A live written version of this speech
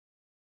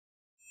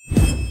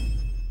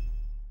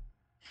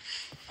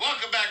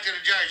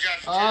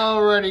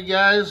Alrighty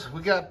guys,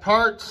 we got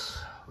parts,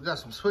 we got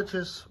some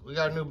switches, we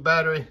got a new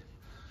battery.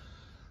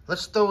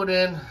 Let's throw it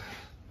in,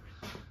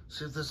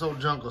 see if this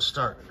old junk will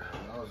start.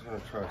 I was gonna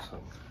try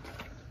something.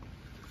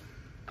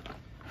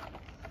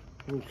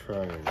 Let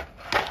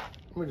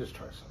me just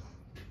try something.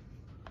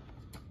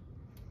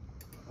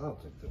 I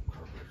don't think the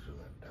carburetors are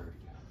that dirty.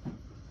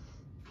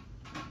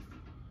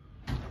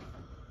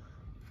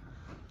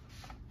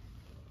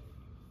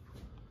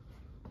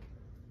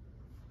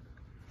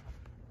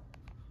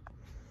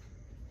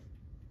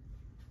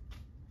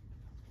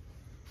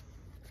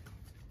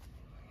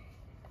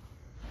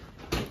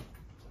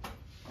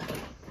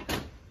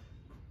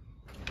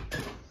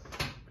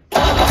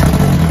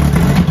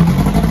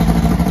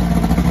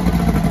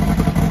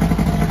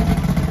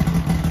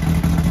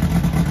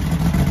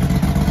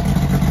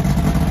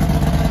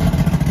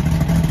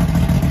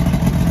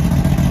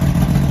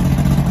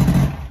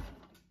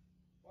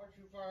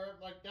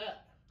 Like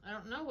that. I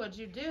don't know, what'd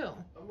you do?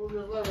 I moved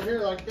this lever here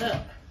like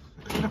that.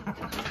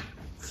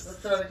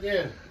 Let's try it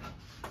again.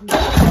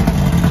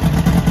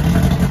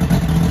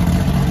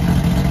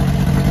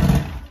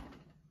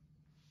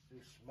 You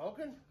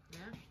smoking? Yeah.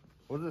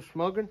 Was it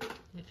smoking?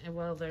 Yeah,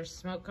 well, there's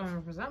smoke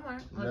coming from somewhere.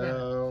 Look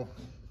No. at it.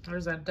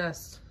 There's that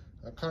dust.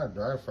 I kind of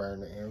dry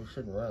firing it here. We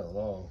shouldn't run it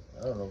long.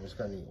 I don't know if it's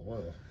got any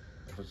oil.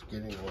 If it's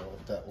getting oil,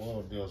 if that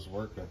oil deal's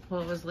working.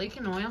 Well, it was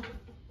leaking oil.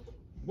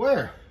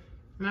 Where?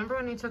 Remember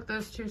when you took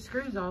those 2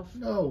 screws off?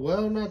 No,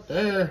 well, not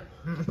there.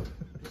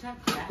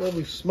 There'll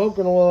be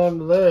smoking oil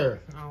under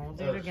there. Oh, we'll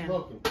do it again.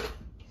 Smoking.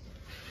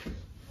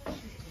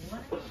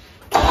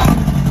 I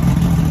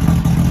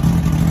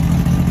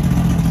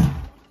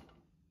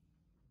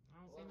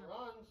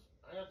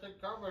gotta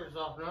take carburetors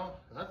off now.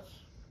 That's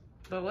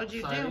But what'd you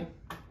exciting. do?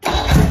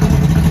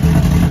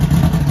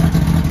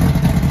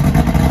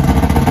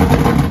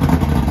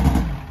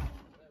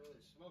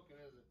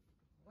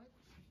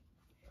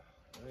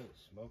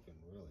 Smoking,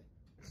 really.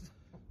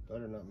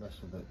 Better not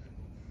mess with it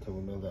until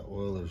we know that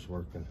oiler's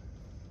working.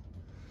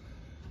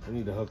 We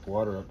need to hook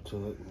water up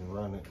to it and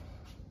run it.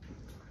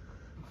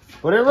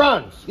 But it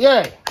runs!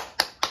 Yay!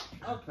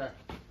 Okay.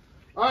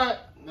 Alright,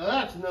 now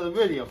that's another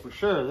video for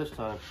sure this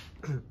time.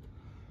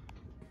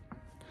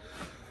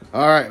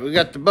 Alright, we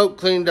got the boat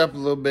cleaned up a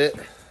little bit.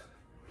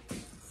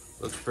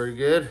 Looks pretty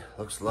good.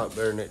 Looks a lot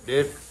better than it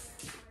did.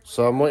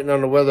 So I'm waiting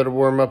on the weather to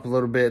warm up a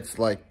little bit. It's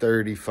like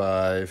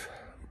 35.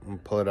 I'm gonna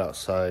pull it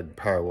outside,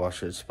 power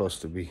wash it. It's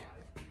supposed to be,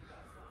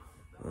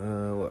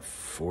 what,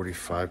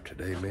 45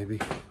 today maybe?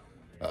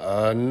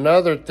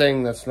 Another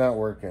thing that's not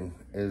working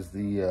is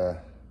the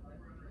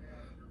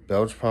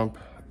bilge pump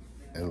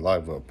and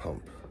live well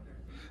pump.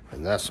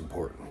 And that's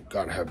important.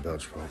 Gotta have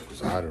bilge pump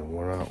because I don't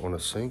want to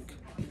sink.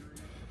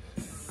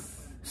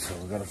 So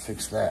we gotta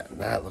fix that.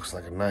 That looks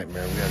like a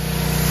nightmare. We got